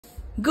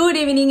Good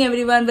evening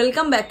everyone,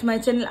 welcome back to my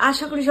channel.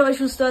 আশা করি সবাই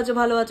সুস্থ আছো,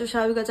 ভালো আছো,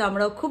 স্বাভাবিক আছো।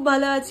 আমরাও খুব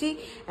ভালো আছি।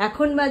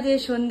 এখন বাজে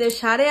সন্ধ্যে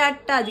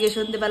 8:30। আজকে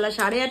সন্ধ্যেবেলা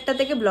 8:30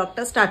 থেকে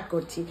ব্লগটা স্টার্ট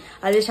করছি।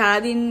 আজকে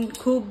সারাদিন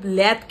খুব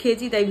ল্যাদ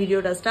খেয়েছি, তাই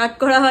ভিডিওটা স্টার্ট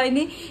করা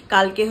হয়নি।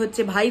 কালকে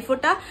হচ্ছে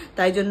ভাইফোঁটা,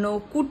 তাই জন্য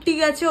কুট্টি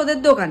গেছে ওদের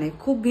দোকানে,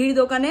 খুব ভিড়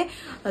দোকানে,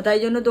 তাই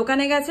জন্য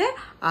দোকানে গেছে।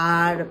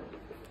 আর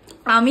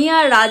আমি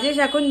আর রাজেশ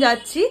এখন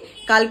যাচ্ছি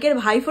কালকের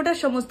ভাইফোঁটার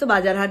সমস্ত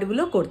বাজার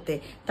হাটগুলো করতে।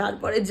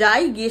 তারপরে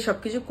যাই, গিয়ে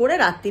সবকিছু করে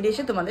রাত্রিরে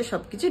এসে তোমাদের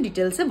সবকিছু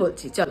ডিটেলসে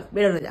বলছি। চলো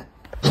বেরোনো যাক।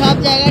 সব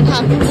জায়গায়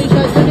ঠাকুর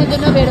বিসর্জনের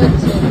জন্য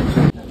বেরোচ্ছে।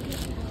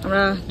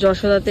 আমরা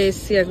যশোদাতে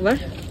এসছি একবার,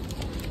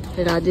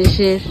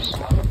 রাজেশের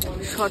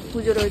ছট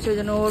পুজো রয়েছে, ওই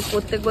জন্য ওর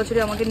প্রত্যেক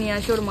বছরই আমাকে নিয়ে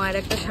আসে। ওর মায়ের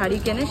একটা শাড়ি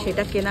কেনে,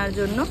 সেটা কেনার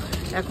জন্য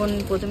এখন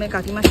প্রথমে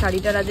কাকিমার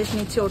শাড়িটা রাজেশ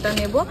নিচ্ছে, ওটা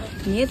নেব,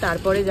 নিয়ে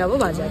তারপরে যাব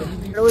বাজারে।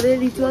 ওদের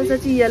রিচুয়ালস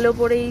আছে ইয়েলো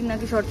পরেই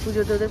নাকি ছট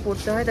পুজোতে ওদের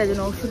পড়তে হয়, তাই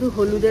জন্য ও শুধু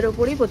হলুদের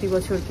ওপরেই প্রতি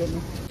বছর কেনে।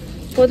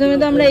 প্রথমে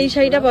তো আমরা এই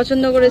শাড়িটা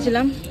পছন্দ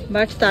করেছিলাম,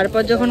 বাট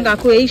তারপর যখন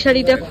কাকু এই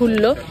শাড়িটা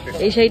খুললো,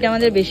 এই শাড়িটা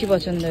আমাদের বেশি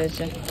পছন্দ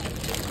হয়েছে।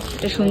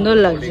 এটা সুন্দর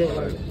লাগছে।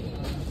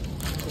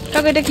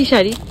 কাকু এটা কি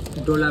শাড়ি?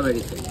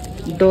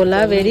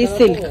 ডোলাবেরি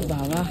সিল্ক।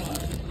 বাবা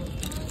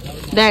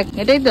দেখ,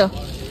 এটাই তো।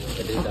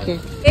 ওকে,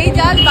 এই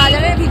জাস্ট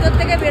বাজারের ভিতর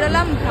থেকে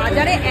বেরোলাম।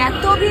 বাজারে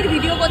এত ভিড়,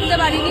 ভিডিও করতে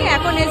পারিনি।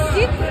 এখন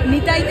এসছি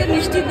নিতাইতে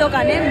মিষ্টির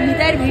দোকানে।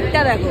 নিতাইয়ের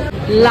ভিড়টা দেখো,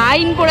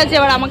 লাইন পড়েছে।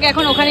 এবার আমাকে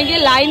এখন ওখানে গিয়ে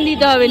লাইন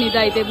দিতে হবে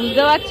নিতাইতে,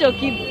 বুঝতে পারছো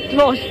কি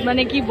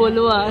মানে কি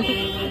বলবো আর।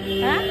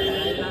 হ্যাঁ,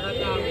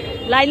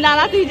 লাইন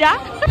লাগা, তুই যা।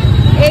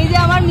 এই যে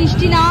আমার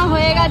মিষ্টি নেওয়া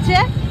হয়ে গেছে।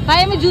 ভাই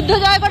আমি যুদ্ধ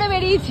জয় করে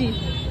বেরিয়েছি,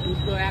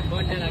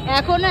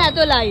 এখনো এত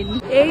লাইন।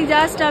 এই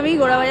জাস্ট আমি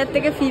গোড়াবাজার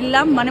থেকে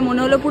ফিরলাম, মানে মনে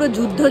হলো পুরো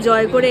যুদ্ধ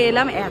জয় করে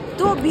এলাম।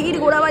 এত ভিড়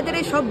গোড়াবাজারে,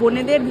 সব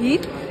বোনেদের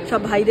ভিড়,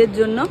 সব ভাইদের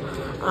জন্য।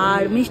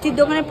 আর মিষ্টির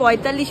দোকানে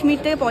 45 মিনিট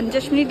থেকে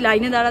 50 মিনিট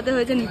লাইনে দাঁড়াতে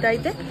হয়েছে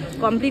নিতাইতে।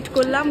 কমপ্লিট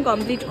করলাম,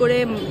 কমপ্লিট করে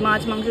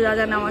মাছ মাংস যা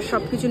যা নেওয়ার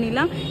সব কিছু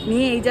নিলাম,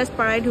 নিয়ে এই জাস্ট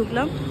পাড়ায়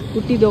ঢুকলাম।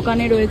 কুটি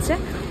দোকানে রয়েছে।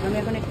 আমি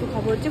এখন একটু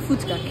খাবো হচ্ছে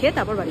ফুচকা, খেয়ে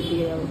তারপর বাড়ি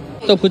দিয়ে যাবো।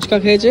 তো ফুচকা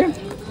খেয়েছে,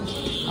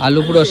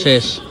 আলু পুরো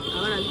শেষ।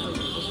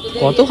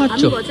 কত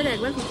খাচ্ছ?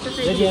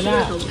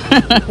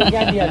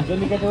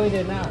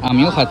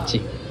 আমিও খাচ্ছি।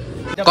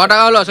 ক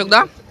টাকা হলো অশোক দা?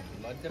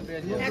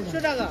 100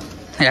 টাকা।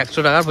 100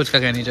 টাকার ফুচকা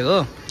খেয়ে নিয়েছে গো।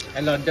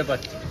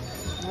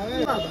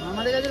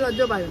 আমাদের কাছে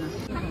লজ্জা পায় না।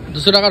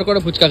 200 টাকার করে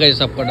ফুচকা খেয়েছে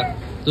সব কটা।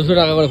 200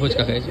 টাকা করে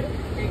ফুচকা খেয়েছে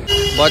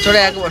বছরে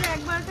একবার।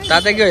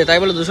 তাতে কি হয়েছে? তাই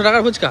বলে 200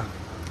 টাকার ফুচকা?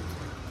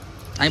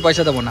 আমি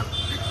পয়সা দেবো না,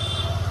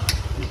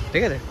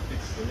 ঠিক আছে।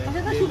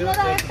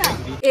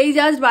 এই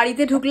জাস্ট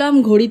বাড়িতে ঢুকলাম,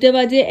 ঘড়িতে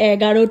বাজে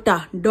 11টা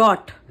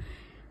ডট।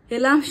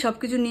 এলাম,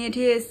 সবকিছু নিয়ে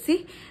ঠিয়ে এসছি।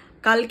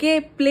 কালকে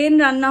প্লেন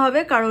রান্না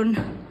হবে, কারণ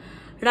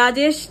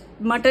রাজেশ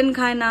মাটন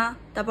খায় না।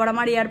 তারপর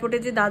আমার এয়ারপোর্টে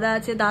যে দাদা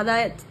আছে, দাদা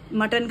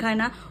মাটন খায়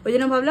না। ওই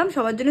জন্য ভাবলাম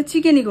সবার জন্য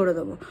চিকেনই করে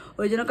দেবো।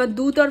 ওই জন্য কারণ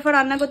দুতরফা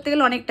রান্না করতে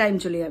গেলে অনেক টাইম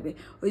চলে যাবে।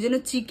 ওই জন্য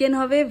চিকেন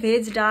হবে,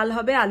 ভেজ ডাল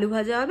হবে, আলু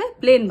ভাজা হবে,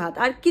 প্লেন ভাত,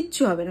 আর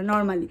কিচ্ছু হবে না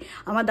নর্মালি।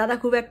 আমার দাদা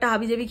খুব একটা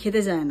হাবিজাবি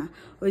খেতে চায় না,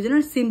 ওই জন্য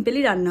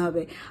সিম্পলি রান্না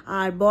হবে।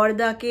 আর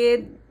বড়দাকে,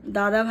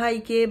 দাদা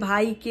ভাইকে,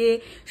 ভাইকে,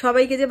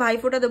 সবাইকে যে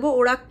ভাইফোঁটা দেবো,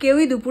 ওরা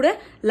কেউই দুপুরে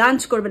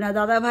লাঞ্চ করবে না।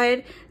 দাদা ভাইয়ের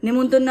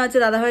নেমন্তন্ন আছে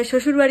দাদা ভাইয়ের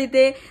শ্বশুর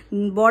বাড়িতে,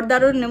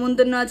 বড়দারও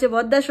নেমন্তন্ন আছে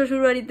বড়দার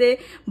শ্বশুর বাড়িতে,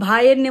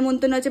 ভাইয়ের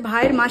নেমন্তন্ন আছে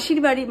ভাইয়ের মাসির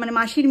বাড়ি, মানে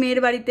মাসির মেয়ের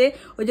বাড়িতে।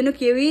 ওই জন্য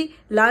কেউই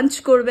লাঞ্চ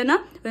করবে না।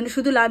 ওই জন্য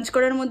শুধু লাঞ্চ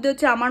করার মধ্যে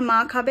হচ্ছে আমার মা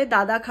খাবে,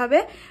 দাদা খাবে,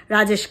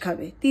 রাজেশ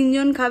খাবে, 3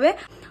 জন খাবে।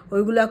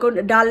 ওইগুলো এখন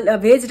ডাল,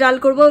 ভেজ ডাল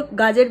করবো,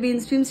 গাজর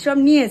বিনস ফিনস সব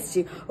নিয়ে এসছি।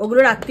 ওগুলো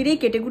রাত্রিরেই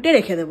কেটে কুটে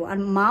রেখে দেবো। আর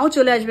মাও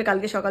চলে আসবে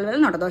কালকে সকালবেলা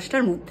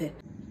 9টা-10টার মধ্যে।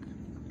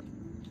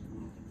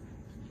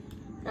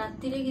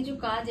 রাত্রিরে কিছু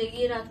কাজ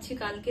এগিয়ে রাখছি,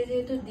 কালকে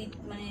যেহেতু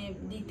মানে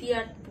দ্বিতীয়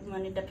আর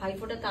মানে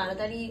ভাইফোঁটা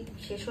তাড়াতাড়ি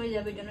শেষ হয়ে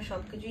যাবে, ওই জন্য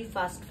সবকিছুই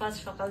ফাস্ট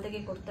সকাল থেকে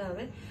করতে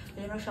হবে। ওই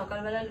জন্য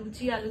সকালবেলা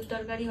লুচি আলুর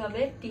তরকারি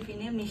হবে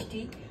টিফিনে,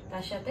 মিষ্টি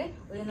তার সাথে।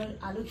 ওই জন্য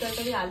আলুর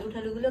তরকারি, আলু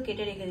ঠালুগুলো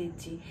কেটে রেখে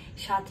দিচ্ছি।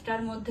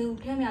 7টার মধ্যে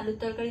উঠে আমি আলুর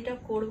তরকারিটা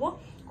করব,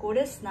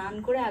 করে স্নান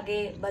করে আগে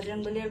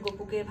বজরংবলী আর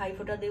গোপুকে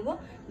ভাইফোঁটা দেবো,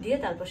 দিয়ে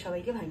তারপর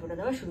সবাইকে ভাইফোঁটা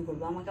দেওয়া শুরু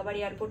করবো। আমাকে আবার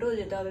এয়ারপোর্টেও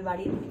যেতে হবে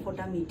বাড়ির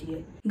ফোঁটা মিটিয়ে।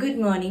 গুড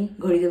মর্নিং,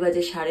 ঘড়িতে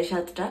বাজে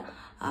 7:30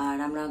 আর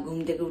আমরা ঘুম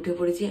থেকে উঠে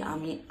পড়েছি।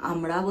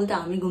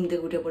 আমি ঘুম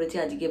থেকে উঠে পড়েছি।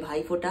 আজকে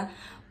ভাইফোঁটা।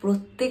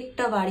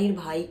 প্রত্যেকটা বাড়ির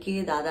ভাইকে,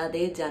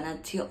 দাদাদের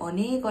জানাচ্ছি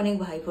অনেক অনেক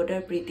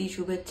ভাইফোঁটার প্রীতি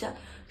শুভেচ্ছা।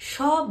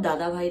 সব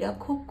দাদা ভাইরা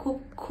খুব খুব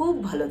খুব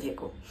ভালো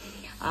থেকো।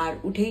 আর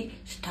উঠেই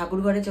ঠাকুর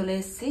ঘরে চলে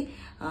এসেছি।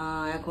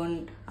 এখন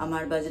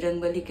আমার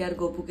বজরংবলীকে আর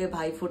গোপুকে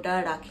ভাইফোঁটা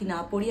রাখি না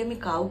পড়ি, আমি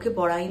কাউকে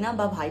পড়াই না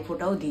বা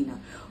ভাইফোঁটাও দিই না।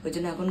 ওই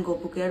জন্য এখন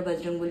গোপুকে আর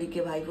বজরংবলীকে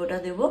ভাইফোঁটা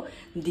দেবো,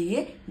 দিয়ে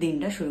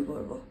দিনটা শুরু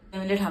করবো।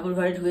 মিলে ঠাকুর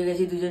ঘরে ঢুকে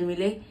গেছি দুজন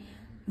মিলে।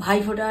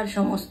 ভাইফোঁটার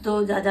সমস্ত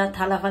যা যা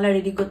থালা ফালা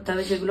রেডি করতে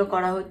হবে সেগুলো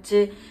করা হচ্ছে।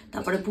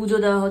 তারপরে পুজো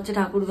দেওয়া হচ্ছে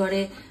ঠাকুর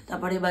ঘরে।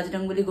 তারপরে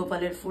বজরংবলী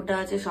গোপালের ফোঁটা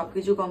আছে,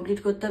 সবকিছু কমপ্লিট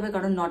করতে হবে,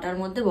 কারণ 9টার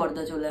মধ্যে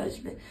বড়দা চলে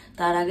আসবে।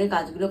 তার আগে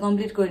কাজগুলো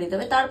কমপ্লিট করে নিতে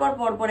হবে। তারপর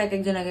পরপর এক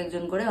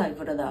একজন করে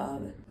ভাইফোঁটা দেওয়া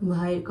হবে।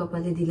 ভাইয়ের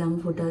কপালে দিলাম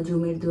ফোঁটা,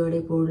 জমের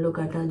দুয়ারে পড়লো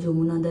কাটা,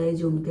 যমুনা দেয়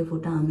জমকে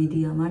ফোঁটা, আমি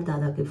দিই আমার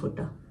দাদাকে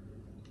ফোঁটা।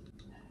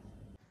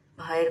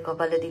 ভাইয়ের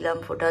কপালে দিলাম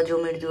ফোঁটা,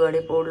 জমের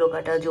দুয়ারে পড়লো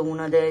কাটা,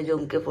 যমুনা দেয়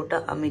জমকে ফোঁটা,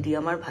 আমি দিই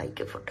আমার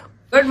ভাইকে ফোঁটা।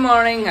 গুড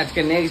মর্নিং,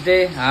 আজকে নেক্সট ডে,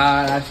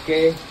 আর আজকে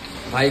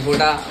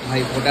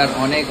ভাইফোঁটার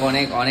অনেক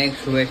অনেক অনেক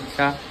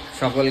শুভেচ্ছা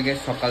সকলকে।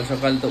 সকাল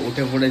সকাল তো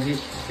উঠে পড়েছি,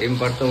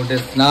 রিম্পার তো উঠে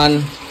স্নান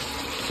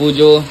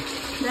পুজো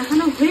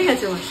দেখানো হয়ে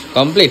গেছে,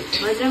 কমপ্লিট।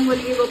 বজরং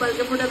বলি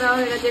গোপালকে ফোঁটা দেওয়া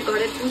হয়ে গেছে,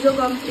 ঘরের পুজো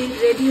কমপ্লিট,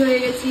 রেডি হয়ে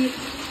গেছি।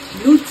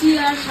 লুচি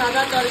আর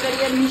সাদা তরকারি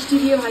আর মিষ্টি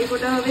দিয়ে ভাই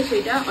ফোঁটা হবে,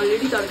 সেটা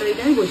অলরেডি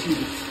তরকারিটা আমি বসিয়ে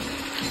দিচ্ছি।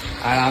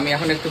 আর আমি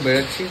এখন একটু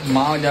বেরোচ্ছি,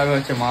 মাও যাবে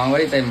হচ্ছে মামা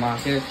বাড়ি, তাই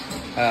মাকে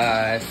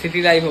সিটি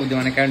লাইফ অবধি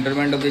মানে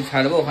ক্যান্টনমেন্ট অবধি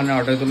ছাড়বো, ওখানে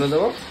অটো তুলে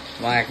দেবো,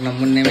 মা 1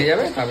 নম্বর নেমে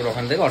যাবে, তারপর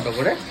ওখান থেকে অটো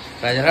করে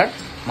রাজারহাট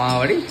মামা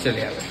বাড়ি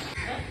চলে যাবে।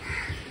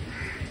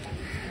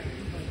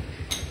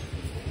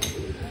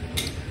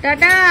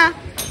 টাটা,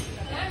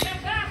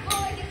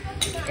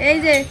 এই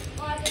যে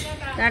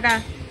টাটা,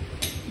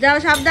 যাও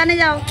সাবধানে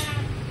যাও।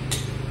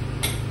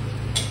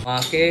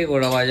 মাকে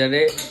গোড়া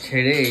বাজারে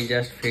ছেড়ে এই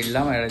জাস্ট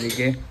ফিরলাম, আর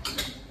এদিকে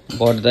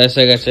বর্দা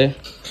এসে গেছে,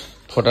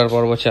 ফোটার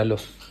পর্ব চালু।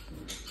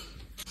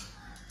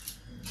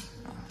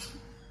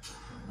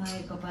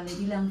 ভাইয়ের কপালে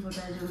দিলাম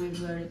ফোঁটা, জমের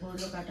দুয়ারে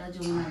পড়লো কাটা,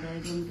 যমুনা দেয়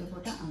জমকে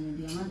ফোঁটা, আমি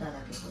দিই আমার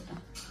দাদাকে ফোঁটা।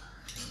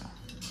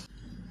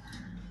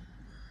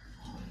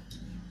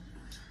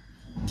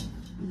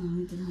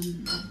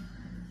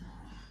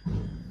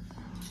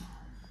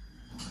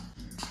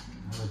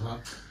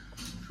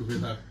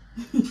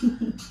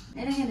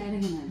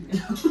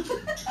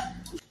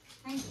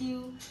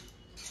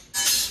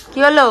 কি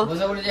হলো?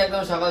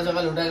 একদম সকাল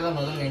সকাল উঠে একদম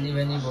নতুন গেঞ্জি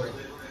ভেঞ্জি পরে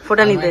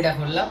ফোঁটা নিতে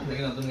খুললাম,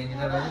 দেখি নতুন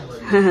গেঞ্জিটা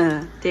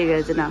ঠিক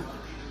আছে না।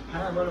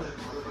 বলো।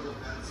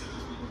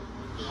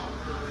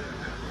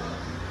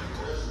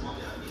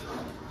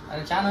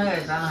 আরে চান হয়ে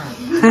গেছে, চান হয়ে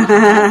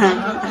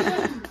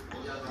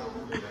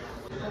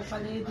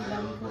কপালে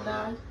দিলাম ফোঁটা,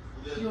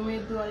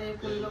 জমের দুয়ারে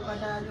পড়লো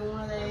কাটা,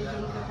 যমুনা দেয়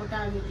জমকে ফোঁটা,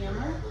 আমি দিই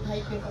আমার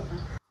ভাইকে ফোঁটা।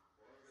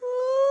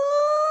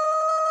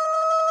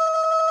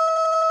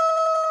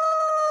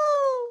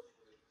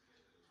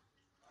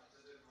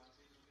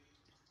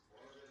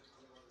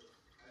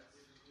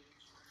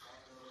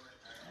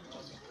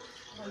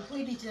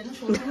 অল্পই দিচ্ছে না,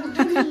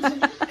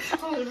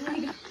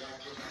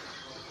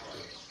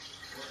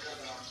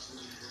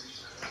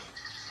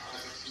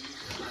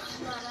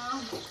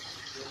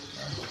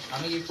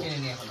 আমি গিফট কিনে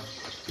নিয়ে এখনো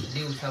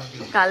ডিউ সব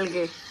ডিউ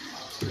কালকে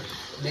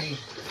দেখি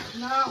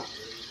না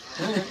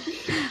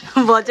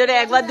বছরে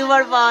একবার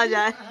দুবার পাওয়া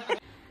যায়।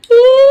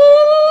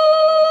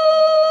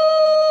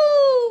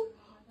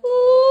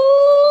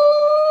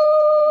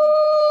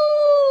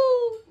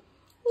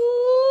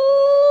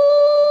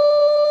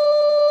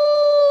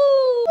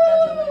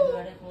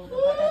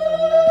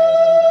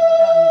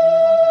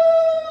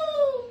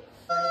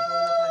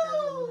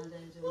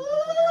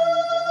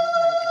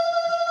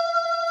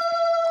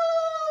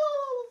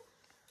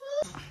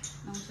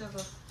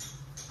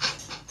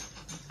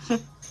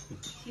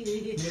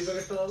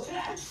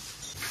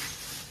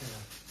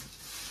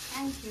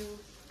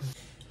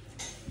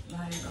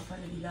 ভাইয়ের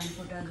কপালে দিলাম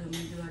ফোঁটা,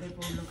 জমির দুয়ারে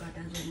পড়লো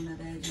কাটা, যমুনা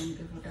দেয়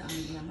জমকে ফোঁটা, আমি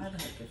দিই আমার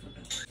ভাইকে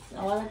ফোঁটা।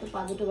 আবার একটু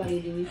পা দুটো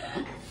বাড়িয়ে দিবি,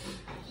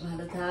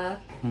 ভালো থাক,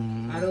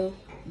 আরো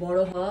বড়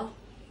হ।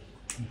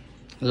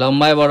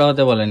 লম্বায় বড়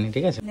হতে বলেনি,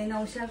 ঠিক আছে?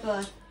 নমস্কার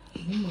কর।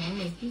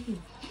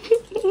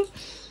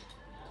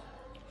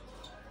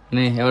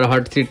 নে এবার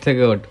হট সিট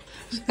থেকে ওঠ,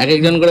 এক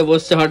একজন করে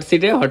বসছে হট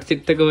সিটে, হট সিট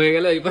থেকে হয়ে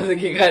গেলে ওই পাশে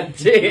কি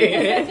খাচ্ছে।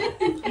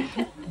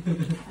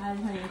 আর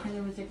ভাই এখানে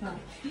বসে খা।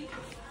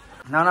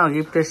 না না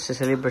গিফট এসছে,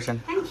 সেলিব্রেশন।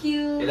 Thank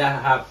you. এটা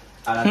হাফ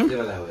আর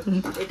রাত্রিবেলা হবে,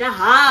 এটা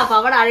হাফ,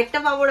 আবার আরেকটা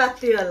পাবো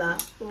রাত্রিবেলা,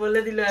 বলে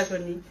দিল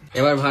এখনই।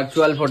 এবার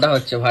ভার্চুয়াল ফোটা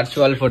হচ্ছে,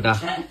 ভার্চুয়াল ফোটা।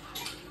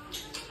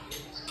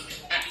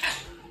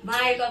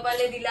 ভাই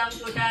কপালে দিলাম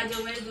ফোঁটা,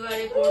 জমের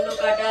দুয়ারে পড়লো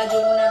কাটা,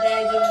 যমুনা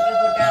দেয় জমকে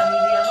ফোঁটা, আমি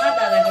দিই আমার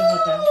দাদাকে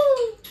ফোঁটা।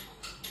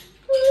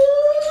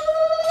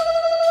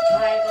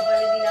 ভাই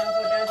কপালে দিলাম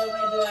ফোঁটা,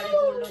 জমের দুয়ারে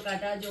পড়লো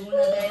কাটা,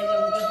 যমুনা দেয়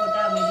জমকে ফোঁটা,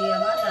 আমি দিই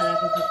আমার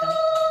দাদাকে ফোঁটা।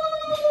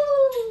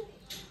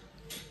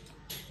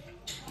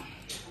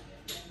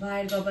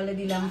 ভাইয়ের কপালে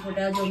দিলাম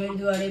ফোঁটা, জমের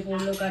দুয়ারে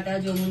পড়লো কাটা,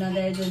 যমুনা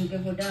দেয় জমকে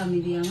ফোঁটা, আমি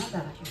দিই আমার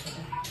দাদাকে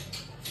ফোঁটা।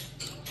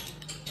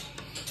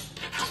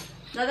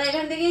 দাদা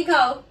এখান থেকেই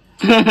খাও,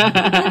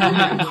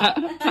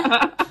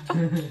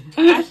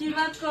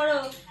 আশীর্বাদ করো।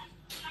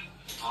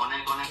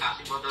 অনেক অনেক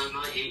আশীর্বাদ হইলো,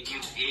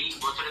 এই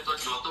বছরে তো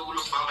যতগুলো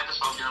সব এটা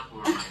সব যেন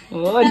পূরণ হয়।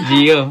 ও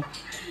জিও,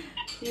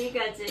 ঠিক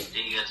আছে,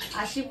 ঠিক আছে,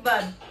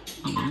 আশীর্বাদ।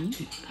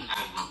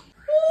 একদম।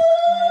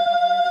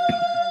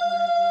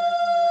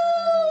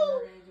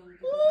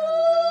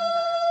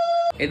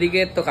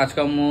 এদিকে তো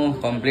কাজকর্ম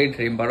কমপ্লিট,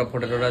 রিম্পারও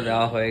ফোটা টোটা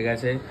দেওয়া হয়ে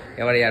গেছে,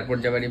 এবার এয়ারপোর্ট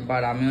যাবে রিম্পা,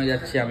 আর আমিও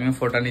যাচ্ছি, আমিও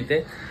ফোটা নিতে।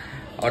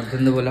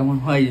 অর্ধেন্দু বলে আমার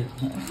ভাই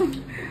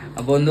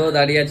বন্ধুও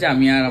দাঁড়িয়ে আছে,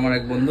 আমি আর আমার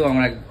এক বন্ধু,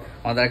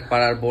 আমাদের এক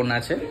পাড়ার বোন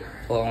আছে,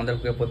 ও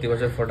আমাদেরকে প্রতি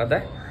বছর ফোটা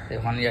দেয়,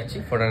 ওখানে যাচ্ছি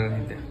ফোটাটা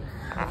নিতে।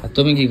 আর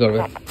তুমি কি করবে?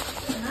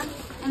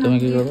 তুমি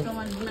কি করবে?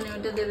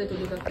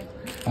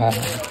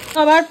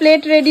 আবার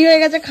প্লেট রেডি হয়ে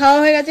গেছে, খাওয়া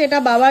হয়ে গেছে। এটা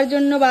বাবার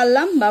জন্য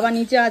বাড়লাম, বাবা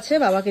নিচে আছে,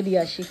 বাবাকে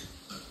দিয়ে আসি।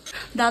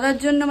 দাদার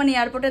জন্য মানে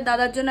এয়ারপোর্টের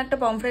দাদার জন্য একটা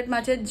পমফ্রেট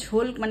মাছের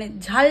ঝোল মানে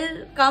ঝাল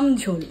কাম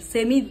ঝোল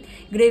সেমি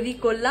গ্রেভি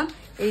করলাম।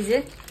 এই যে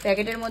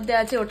প্যাকেটের মধ্যে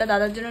আছে, ওটা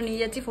দাদার জন্য নিয়ে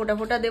যাচ্ছি, ফোটা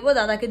ফোটা দেবো,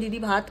 দাদাকে দিদি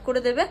ভাত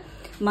করে দেবে,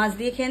 মাছ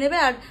দিয়ে খেয়ে নেবে।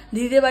 আর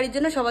দিদিদের বাড়ির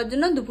জন্য সবার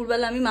জন্য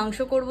দুপুরবেলা আমি মাংস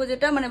করব,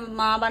 যেটা মানে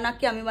মা বানাক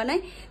কি আমি বানাই,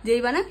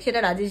 যেই বানাক সেটা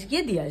রাজেশ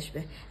গিয়ে দিয়ে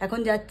আসবে। এখন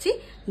যাচ্ছি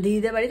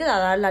দিদিদের বাড়িতে,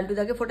 দাদা আর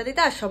লাড্ডুদাকে ফোটা দিতে,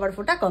 আর সবার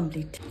ফোটা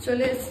কমপ্লিট।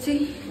 চলে এসেছি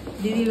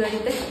দিদির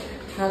বাড়িতে,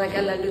 দাদাকে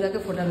আর লাড্ডুদাকে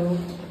ফোটা দেবো।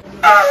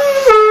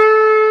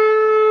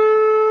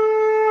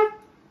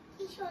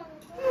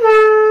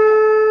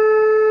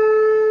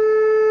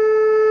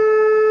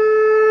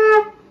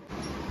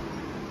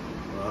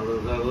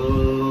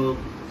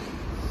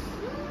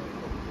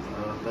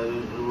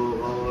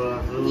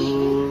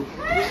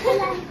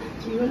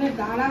 জীবনে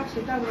দাঁড়াক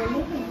সেটা বলো,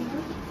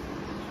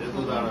 সে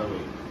তো দাঁড়াবে।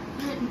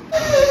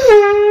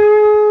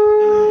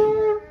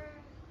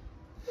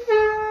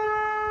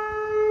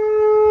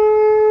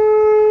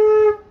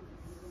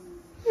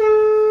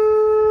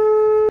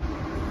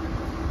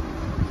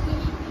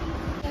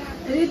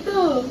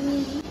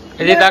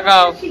 এই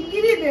তাকাও,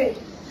 শিগগিরই দে,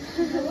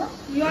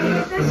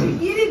 ইউনিটটা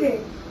শিগগিরই দে।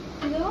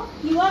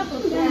 কি ওয়ার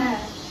করতে হ্যাঁ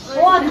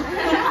ও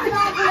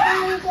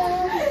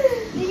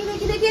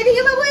দেখি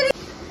এদিকে বাবু,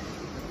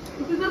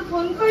 তুই তো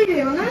ফোন করি রে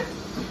না,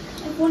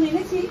 ফোন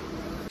এনেছি।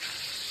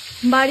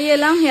 বাড়ি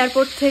এলাম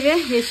এয়ারপোর্ট থেকে,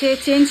 এসে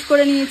চেঞ্জ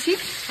করে নিয়েছি।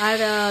 আর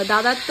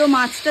দাদার তো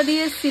মাছটা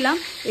দিয়ে এসেছিলাম,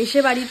 এসে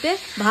বাড়িতে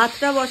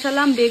ভাতটা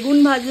বসালাম, বেগুন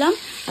ভাজলাম।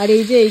 আর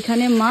এই যে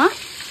এইখানে মা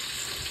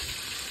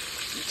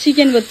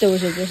চিকেন করতে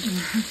বসেছে।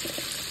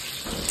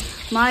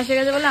 মা এসে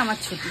গেছে বলে আমার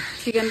ছুটি,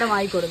 চিকেনটা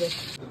মাই করবে।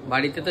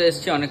 বাড়িতে তো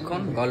এসছি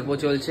অনেকক্ষণ, গল্প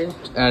চলছে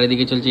আর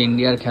এদিকে চলছে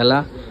ইন্ডিয়ার খেলা।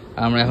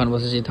 আমরা এখন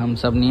বসেছি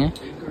থামস আপ নিয়ে।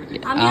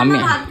 আমি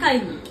ভাত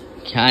খাইনি,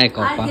 খায়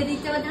কপা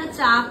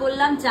চা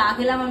করলাম, চা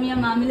খেলাম আমি আর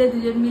মা মিলে,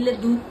 দুজন মিলে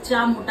দুধ চা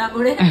মোটা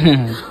করে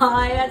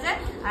খাওয়া গেছে।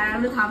 আর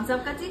আমরা থামস আপ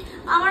খাচ্ছি।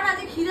 আমার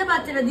আজকে খিদে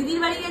পাচ্ছে না, দিদির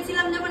বাড়ি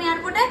গেছিলাম যখন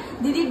এয়ারপোর্টে,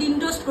 দিদি ডিম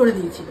টোস্ট করে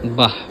দিয়েছিল।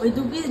 বাহ, ওই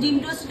 2 পিস ডিম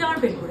টোস্টটা আমার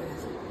পেট ভরে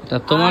গেছে। তা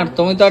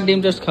তুমি তো আর ডিম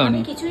টোস্ট খাওনি?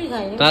 কিছুই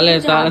খাইনি।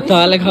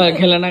 তাহলে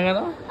খেলে না কেন?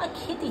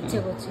 খেতে ইচ্ছে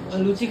করছে।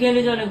 লুচি খেয়ে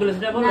নিয়েছে অনেকগুলো,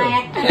 সেটা বলো।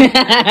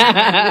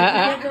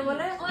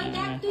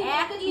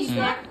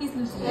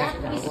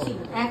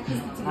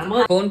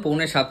 এখন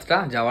 6:45,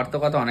 যাওয়ার তো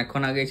কথা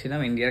অনেকক্ষণ আগেই ছিলাম,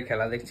 ইন্ডিয়ার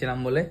খেলা দেখছিলাম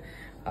বলে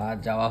আর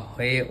যাওয়া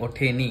হয়ে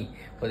ওঠেনি।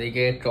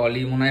 ওদিকে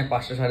ট্রলি মনে হয়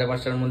 5টা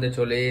 5:30টার মধ্যে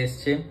চলে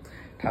এসছে,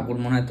 ঠাকুর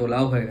মনে হয়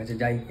তোলাও হয়ে গেছে।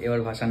 যাই, এবার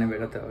ভাসানে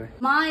বেরোতে হবে।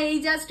 মা এই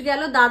জাস্ট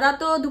গেল, দাদা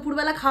তো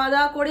দুপুরবেলা খাওয়া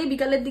দাওয়া করেই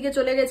বিকালের দিকে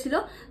চলে গেছিল।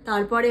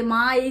 তারপরে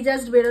মা এই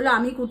জাস্ট বেরোলো,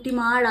 আমি কুট্টি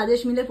মা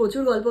রাজেশ মিলে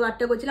প্রচুর গল্প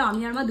কাট্টা করছিলাম।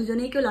 আমি আর মা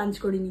দুজনেই কেউ লাঞ্চ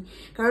করিনি,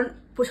 কারণ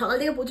সকাল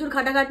থেকে প্রচুর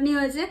খাটাখাটনি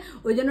হয়েছে।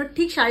 ওই জন্য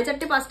ঠিক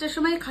 4:30 5টার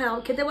সময়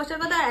খেতে বসার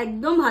কথা,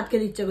 একদম ভাত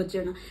খেতে ইচ্ছে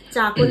করছিল না।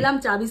 চা করলাম,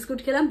 চা বিস্কুট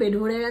খেলাম, পেট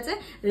ভরে গেছে।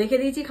 রেখে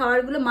দিয়েছি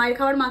খাবারগুলো, মায়ের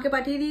খাবার মাকে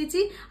পাঠিয়ে দিয়েছি,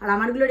 আর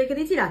আমারগুলো রেখে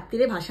দিয়েছি,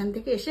 রাত্রিরে ভাসান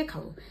থেকে এসে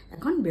খাবো।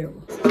 এখন বেরোবো।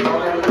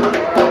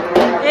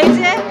 এই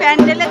যে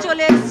প্যান্ডেলে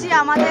চলে এসেছি,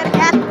 আমাদের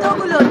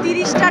এতগুলো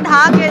 30টা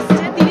ঢাক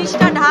এসছে,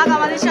 30টা ঢাক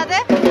আমাদের সাথে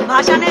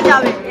ভাসানে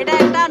যাবে। এটা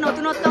একটা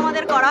নতুনত্ব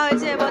আমাদের করা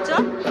হয়েছে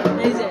এবছর।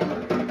 এই যে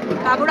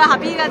কাকুরা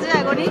হাঁপিয়ে গেছে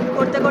এখনই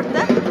করতে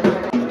করতে।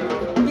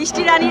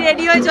 মিষ্টি রানী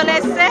রেডি হয়ে চলে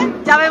এসছে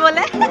যাবে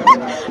বলে।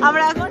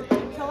 আমরা এখন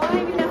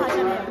সবাই মিলে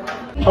ভাসানে যাবো।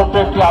 ছোট্ট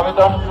একটি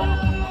আবেদন,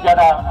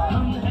 যারা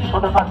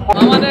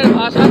আমাদের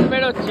ভাসান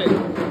বেরোচ্ছে।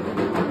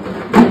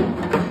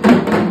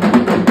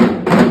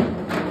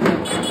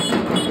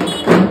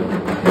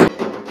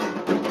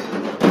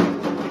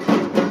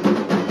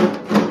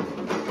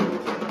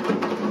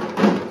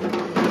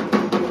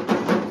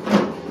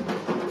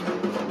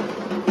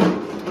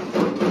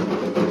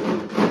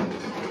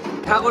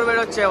 ঠাকুর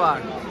বেরোচ্ছে এবার।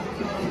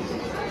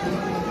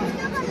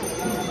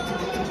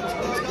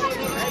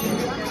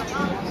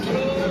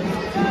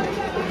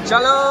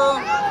 চলো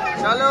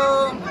চলো,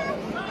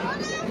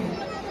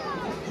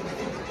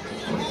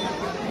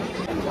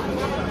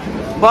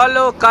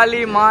 বলো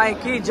কালী মায়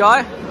কি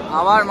জয়।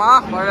 আবার মা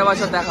পরের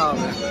বছর দেখা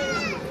হবে।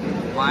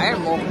 মায়ের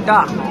মুখটা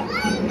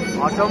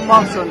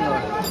অসম্ভব সুন্দর।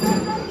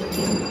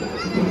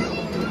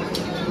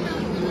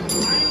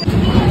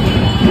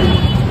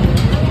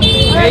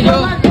 এই যে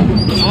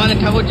আমাদের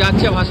ঠাকুর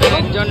যাচ্ছে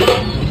ভাসানের জন্য।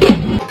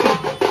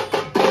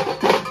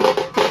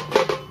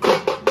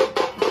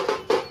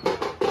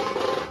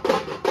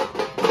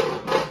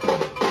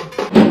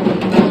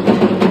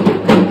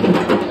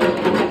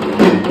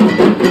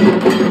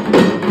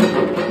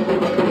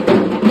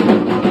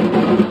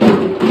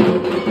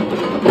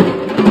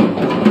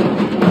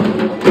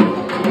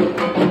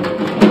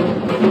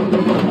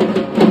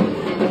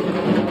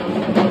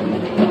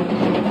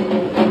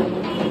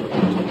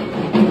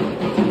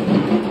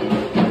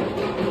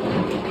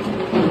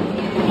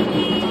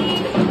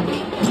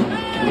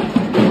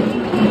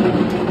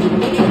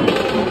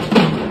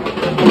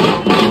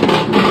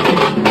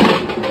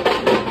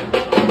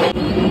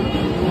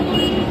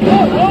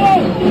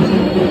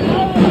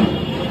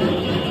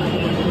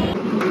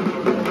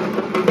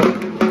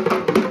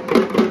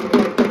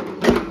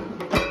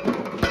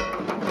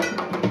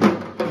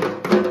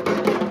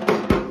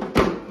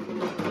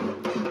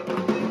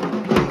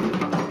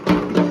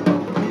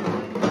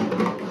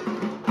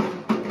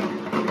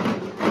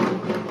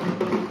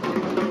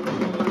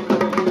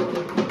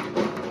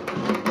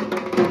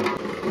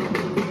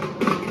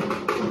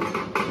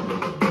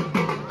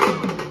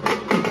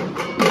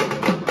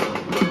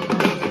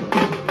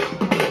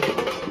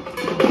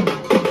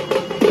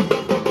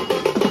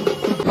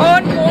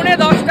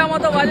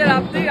 বাজে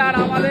রাত্রি, আর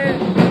আমাদের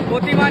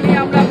প্রতিমা নিয়ে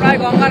আমরা প্রায়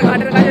গঙ্গার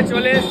ঘাটের কাছে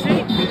চলে এসেছি।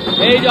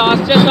 এই যে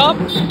আসছে সব,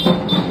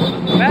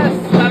 ব্যাস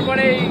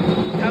তারপরে এই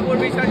ঠাকুর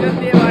বিসর্জন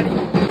দিয়ে বাড়ি।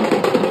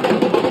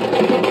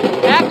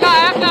 একা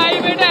একা এই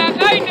মেয়েটা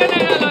একাই টেনে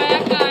গেল,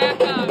 একা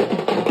একা।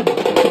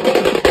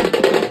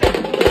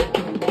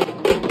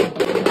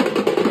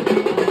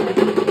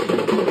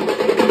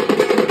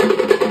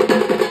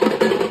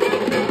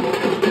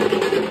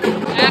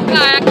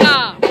 একা একা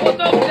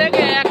প্রথম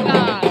থেকে একা।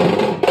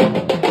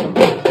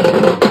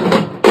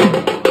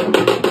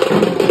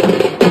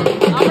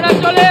 আমরা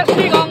চলে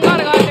এসেছি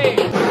গঙ্গার ঘাটে।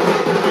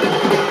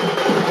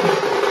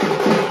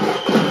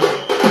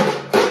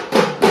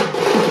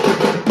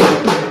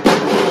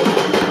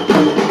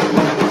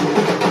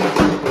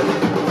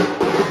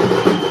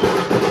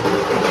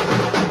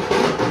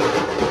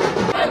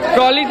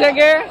 ট্রলি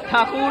থেকে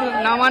ঠাকুর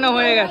নামানো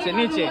হয়ে গেছে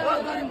নিচে।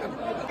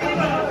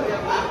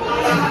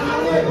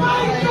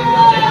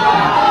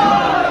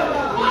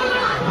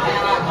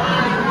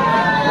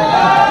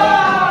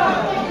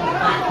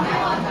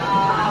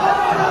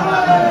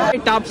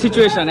 টাফ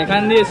সিচুয়েশন,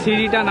 এখান দিয়ে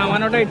সিঁড়িটা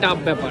নামানোটাই টাফ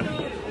ব্যাপার।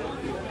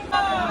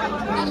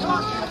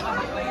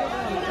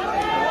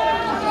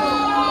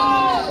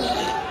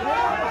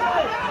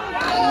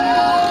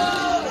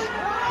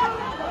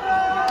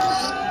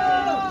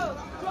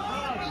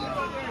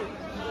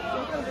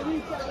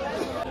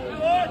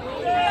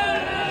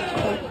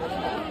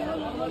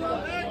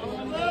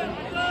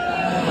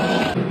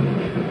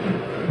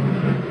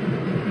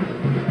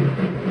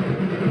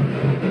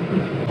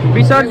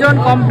 বিসর্জন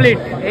কমপ্লিট,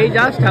 এই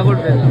জাস্ট ঠাকুর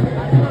ফেললাম।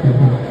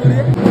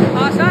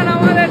 আসান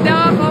আমাদের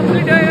দেওয়া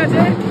কমপ্লিট হয়ে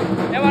গেছে,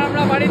 এবার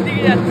আমরা বাড়ির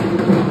দিকে যাচ্ছি।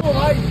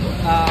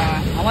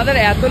 আমাদের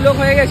এত লোক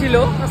হয়ে গেছিল,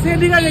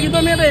 ঠিক আছে কিন্তু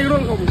আমি একটা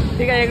এগরোল খাবো।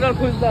 ঠিক আছে, এগরোল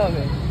খুঁজতে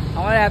হবে।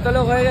 আমাদের এত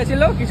লোক হয়ে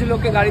গেছিল, কিছু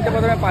লোককে গাড়িতে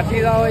প্রথমে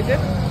পাঠিয়ে দেওয়া হয়েছে,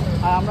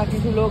 আর আমরা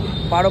কিছু লোক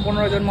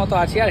 12-15 জন মতো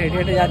আছি আর হেঁটে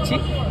হেঁটে যাচ্ছি।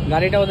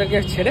 গাড়িটা ওদেরকে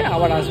ছেড়ে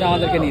আবার আসবে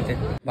আমাদেরকে নিতে।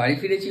 বাড়ি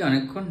ফিরেছি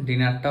অনেকক্ষণ,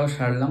 ডিনারটাও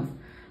সারলাম,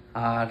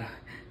 আর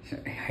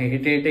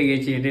হেঁটে হেঁটে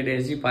গেছি, হেঁটে হেঁটে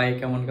এসেছি। পায়ে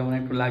কেমন কেমন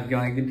একটু লাগছে,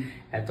 অনেকদিন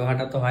এত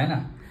হাঁটা তো হয় না।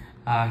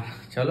 আর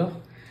চলো,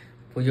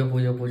 পুজো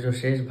পুজো পুজো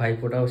শেষ,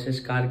 ভাইফোঁটাও শেষ।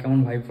 কার কেমন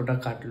ভাইফোঁটা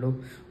কাটলো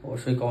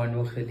অবশ্যই কমেন্ট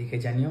বক্সে লিখে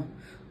জানিও।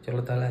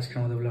 চলো তাহলে আজকের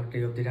মধ্যে ব্লগটা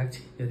অবধি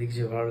রাখছি। যদি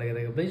কিছু ভালো লাগে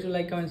থাকে please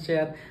like, comment,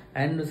 share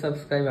and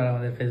subscribe. আর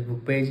আমাদের ফেসবুক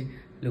পেজ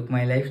লুক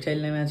মাই লাইফস্টাইল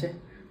নেমে আছে,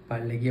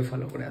 পারলে গিয়ে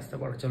ফলো করে আসতে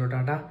পারো। চলো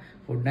টাটা,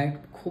 গুড নাইট,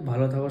 খুব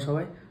ভালো থাকো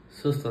সবাই,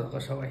 সুস্থ থাকো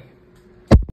সবাই।